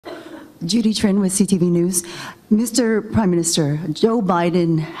Judy Trin with CTV News. Mr. Prime Minister, Joe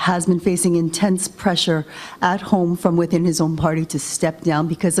Biden has been facing intense pressure at home from within his own party to step down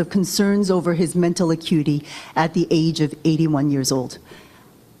because of concerns over his mental acuity at the age of 81 years old.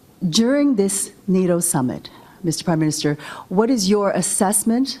 During this NATO summit, Mr. Prime Minister, what is your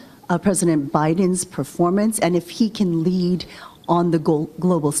assessment of President Biden's performance and if he can lead on the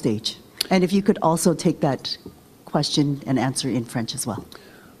global stage? And if you could also take that question and answer in French as well.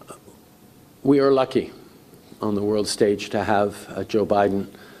 We are lucky on the world stage to have Joe Biden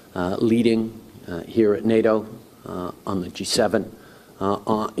leading here at NATO, on the G7,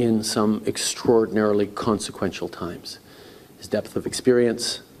 in some extraordinarily consequential times. His depth of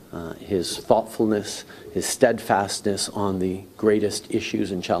experience, his thoughtfulness, his steadfastness on the greatest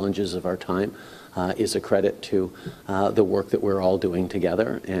issues and challenges of our time is a credit to the work that we're all doing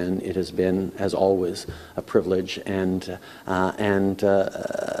together, and it has been, as always, a privilege and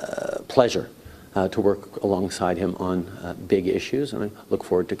pleasure to work alongside him on big issues, and I look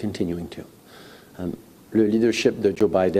forward to continuing to. Le leadership de Joe Biden